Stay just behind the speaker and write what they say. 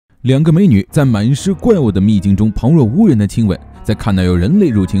两个美女在满是怪物的秘境中旁若无人的亲吻，在看到有人类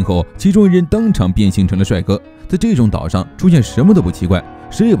入侵后，其中一人当场变性成了帅哥。在这种岛上出现什么都不奇怪，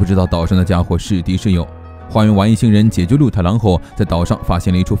谁也不知道岛上的家伙是敌是友。花园丸一行人解救鹿太郎后，在岛上发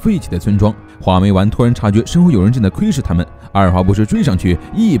现了一处废弃的村庄。花梅丸突然察觉身后有人正在窥视他们，二话不说追上去，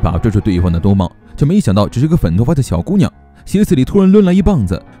一把抓住对方的兜帽，却没想到只是个粉头发的小姑娘。鞋子里突然抡来一棒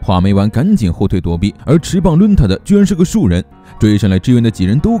子，花梅丸赶紧后退躲避，而持棒抡他的居然是个树人。追上来支援的几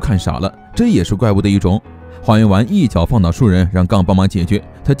人都看傻了，这也是怪物的一种。花园丸一脚放倒树人，让杠帮忙解决，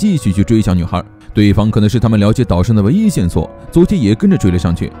他继续去追小女孩。对方可能是他们了解岛上的唯一线索，左切也跟着追了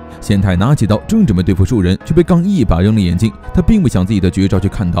上去。贤太拿起刀正准备对付树人，却被杠一把扔了眼镜。他并不想自己的绝招去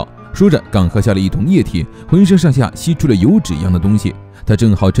看到，说着杠喝下了一桶液体，浑身上下吸出了油脂一样的东西。他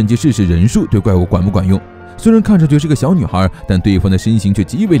正好趁机试试忍术对怪物管不管用。虽然看上去是个小女孩，但对方的身形却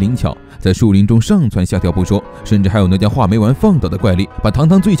极为灵巧，在树林中上蹿下跳不说，甚至还有能将画眉丸放倒的怪力，把堂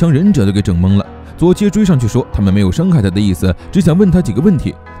堂最强忍者都给整懵了。左切追上去说他们没有伤害他的意思，只想问他几个问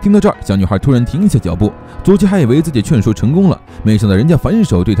题。听到这儿，小女孩突然停下脚步，左切还以为自己劝说成功了，没想到人家反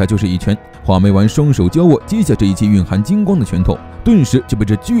手对他就是一拳。画眉丸双手交握，接下这一记蕴含金光的拳头，顿时就被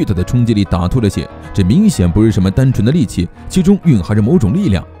这巨大的冲击力打吐了血。这明显不是什么单纯的力气，其中蕴含着某种力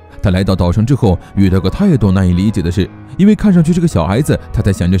量。他来到岛上之后，遇到过太多难以理解的事，因为看上去是个小孩子，他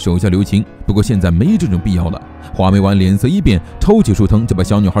才想着手下留情。不过现在没这种必要了。花梅丸脸色一变，抄起树藤就把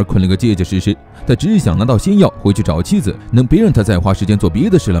小女孩捆了个结结实实。他只想拿到仙药回去找妻子，能别让他再花时间做别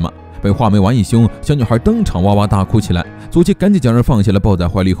的事了吗？被花梅丸一凶，小女孩当场哇哇大哭起来。左切赶紧将人放下了，抱在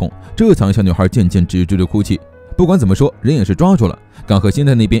怀里哄，这才让小女孩渐渐止住了哭泣。不管怎么说，人也是抓住了。刚和仙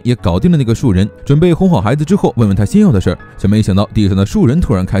太那边也搞定了那个树人，准备哄好孩子之后问问他仙药的事儿，却没想到地上的树人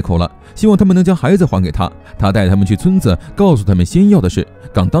突然开口了，希望他们能将孩子还给他。他带他们去村子，告诉他们仙药的事。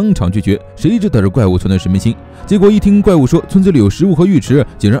刚当场拒绝，谁知道这怪物存的什么心？结果一听怪物说村子里有食物和浴池，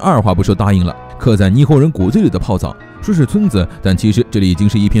竟然二话不说答应了。刻在猕猴人骨子里的泡澡，说是村子，但其实这里已经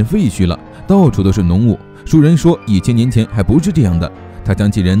是一片废墟了，到处都是浓雾。树人说1000年前还不是这样的。他将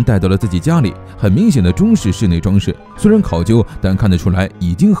几人带到了自己家里，很明显的中式室内装饰，虽然考究，但看得出来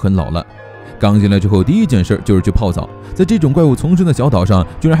已经很老了。刚进来之后，第一件事就是去泡澡。在这种怪物丛生的小岛上，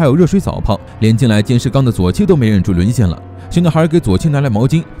居然还有热水澡泡，连进来见识缸的左切都没忍住沦陷了。小女孩给左切拿来毛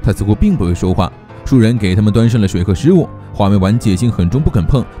巾，他似乎并不会说话。树人给他们端上了水和食物，花梅丸戒心很重，不肯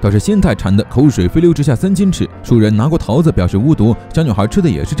碰，倒是仙太馋的口水飞流直下3000尺。树人拿过桃子表示无毒，小女孩吃的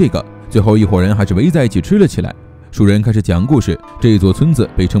也是这个。最后一伙人还是围在一起吃了起来。树人开始讲故事，这座村子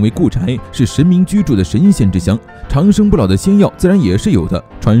被称为故宅，是神明居住的神仙之乡，长生不老的仙药自然也是有的，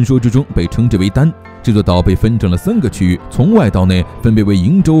传说之中被称之为丹。这座岛被分成了3个区域，从外到内分别为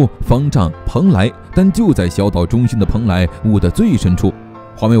瀛洲、方丈、蓬莱，但就在小岛中心的蓬莱雾的最深处。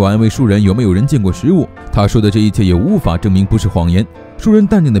花梅丸问树人有没有人见过食物，他说的这一切也无法证明不是谎言。树人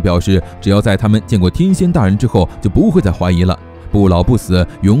淡定地表示，只要在他们见过天仙大人之后，就不会再怀疑了，不老不死，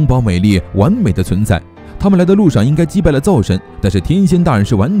永葆美丽，完美的存在。他们来的路上应该击败了灶神，但是天仙大人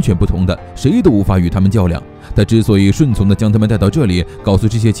是完全不同的，谁都无法与他们较量。他之所以顺从地将他们带到这里，告诉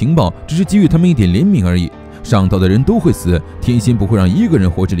这些情报，只是给予他们一点怜悯而已。上岛的人都会死，天仙不会让一个人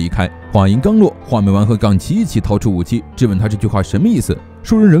活着离开。话音刚落，花梅丸和杠齐齐掏出武器，质问他这句话什么意思。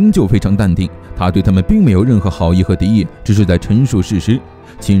树人仍旧非常淡定，他对他们并没有任何好意和敌意，只是在陈述事实。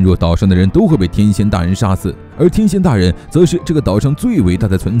侵入岛上的人都会被天仙大人杀死，而天仙大人则是这个岛上最伟大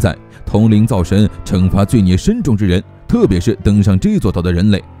的存在，统领灶神，惩罚罪孽深重之人，特别是登上这座岛的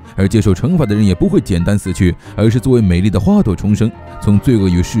人类。而接受惩罚的人也不会简单死去，而是作为美丽的花朵重生，从罪恶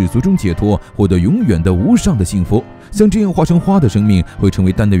与世俗中解脱，获得永远的无上的幸福。像这样化成花的生命会成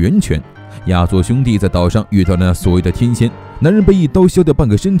为丹的源泉。亚佐兄弟在岛上遇到了那所谓的天仙，男人被一刀削掉半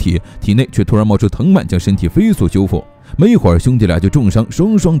个身体，体内却突然冒出藤蔓，将身体飞速修复。没一会儿，兄弟俩就重伤，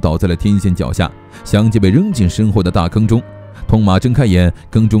双双倒在了天仙脚下，相继被扔进身后的大坑中。通马睁开眼，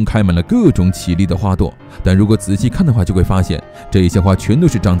坑中开满了各种绮丽的花朵，但如果仔细看的话，就会发现这些花全都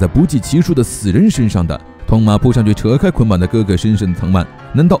是长在不计其数的死人身上的。通马扑上去扯开捆绑在哥哥身上的藤蔓，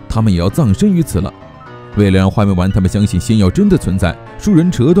难道他们也要葬身于此了？为了让花梅丸他们相信仙药真的存在，树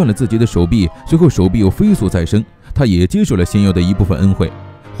人折断了自己的手臂，随后手臂又飞速再生，他也接受了仙药的一部分恩惠。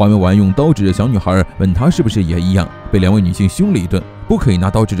花梅丸用刀指着小女孩，问她是不是也一样，被2位女性凶了一顿，不可以拿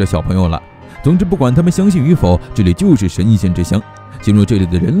刀指着小朋友了。总之不管他们相信与否，这里就是神仙之乡，进入这里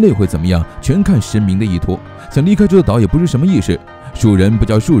的人类会怎么样，全看神明的意图。想离开这座岛也不是什么易事。树人不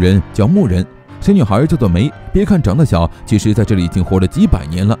叫树人，叫木人。小女孩叫做梅，别看长得小，其实在这里已经活了几百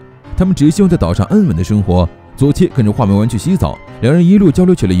年了。他们只希望在岛上安稳的生活。左切跟着花梅丸去洗澡，2人一路交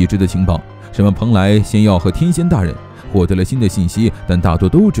流起了已知的情报，什么蓬莱仙药和天仙大人。获得了新的信息，但大多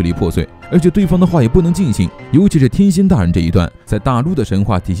都支离破碎，而且对方的话也不能尽信。尤其是天仙大人这一段，在大陆的神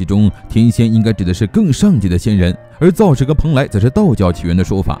话体系中，天仙应该指的是更上级的仙人，而造世和蓬莱则是道教起源的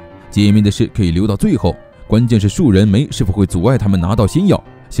说法。解谜的事可以留到最后，关键是树人梅是否会阻碍他们拿到仙药。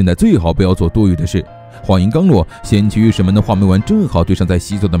现在最好不要做多余的事。话音刚落，仙气御史们的画眉丸正好对上在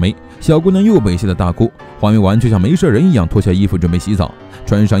洗澡的梅，小姑娘又被吓得大哭。画眉丸就像没事人一样脱下衣服准备洗澡，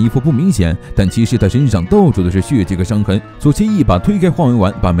穿上衣服不明显，但其实她身上到处都是血迹和伤痕。左切一把推开画眉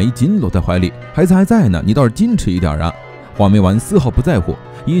丸，把梅紧搂在怀里，孩子还在呢，你倒是矜持一点啊。画眉丸丝毫不在乎，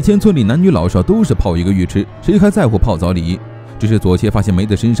以前村里男女老少都是泡一个浴池，谁还在乎泡澡礼仪？只是左切发现梅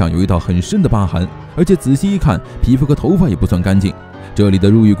的身上有一道很深的疤痕，而且仔细一看，皮肤和头发也不算干净。这里的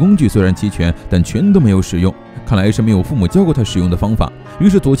入浴工具虽然齐全，但全都没有使用，看来是没有父母教过他使用的方法。于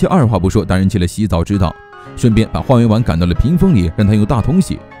是左切二话不说担任起了洗澡指导，顺便把画眉丸赶到了屏风里，让他用大桶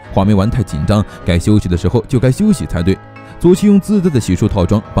洗。画眉丸太紧张，该休息的时候就该休息才对。左切用自带的洗漱套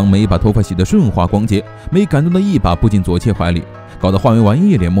装帮梅把头发洗得顺滑光洁，梅感动的一把扑进左切怀里，搞得画眉丸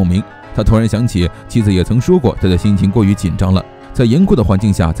一脸莫名。他突然想起妻子也曾说过，他的心情过于紧张了，在严酷的环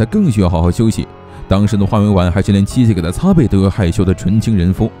境下才更需要好好休息。当时的画眉丸还是连妻子给他擦背都有害羞的纯情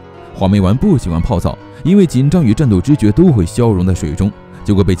人夫。画眉丸不喜欢泡澡，因为紧张与战斗知觉都会消融在水中，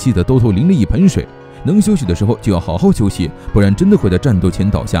结果被妻子兜头淋了一盆水。能休息的时候就要好好休息，不然真的会在战斗前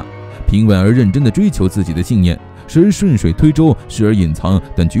倒下。平稳而认真地追求自己的信念，时而顺水推舟，时而隐藏，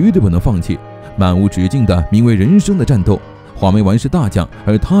但绝对不能放弃。漫无止境的名为人生的战斗。画眉丸是大将，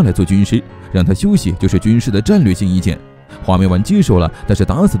而他来做军师，让他休息就是军事的战略性意见。画眉丸接受了，但是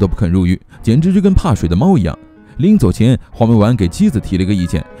打死都不肯入狱，简直就跟怕水的猫一样。临走前，画眉丸给妻子提了个意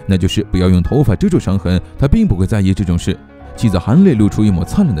见，那就是不要用头发遮住伤痕，他并不会在意这种事。妻子含泪露出一抹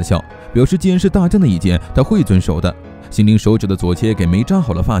灿烂的笑，表示既然是大将的意见，他会遵守的。心灵手指的左切给梅扎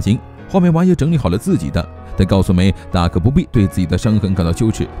好了发型，画眉丸也整理好了自己的，但告诉梅大可不必对自己的伤痕感到羞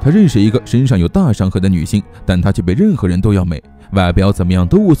耻。他认识一个身上有大伤痕的女性，但她却比任何人都要美，外表怎么样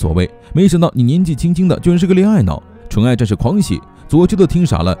都无所谓。没想到你年纪轻轻的居然是个恋爱脑，纯爱战士狂喜。左切都听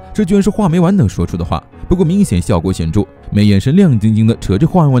傻了，这居然是画眉丸能说出的话。不过明显效果显著，梅眼神亮晶晶的扯着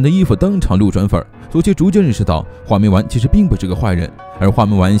画眉丸的衣服，当场路转粉。左切逐渐认识到画眉丸其实并不是个坏人，而画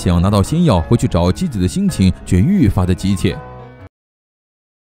眉丸想要拿到仙药回去找妻子的心情却愈发的急切。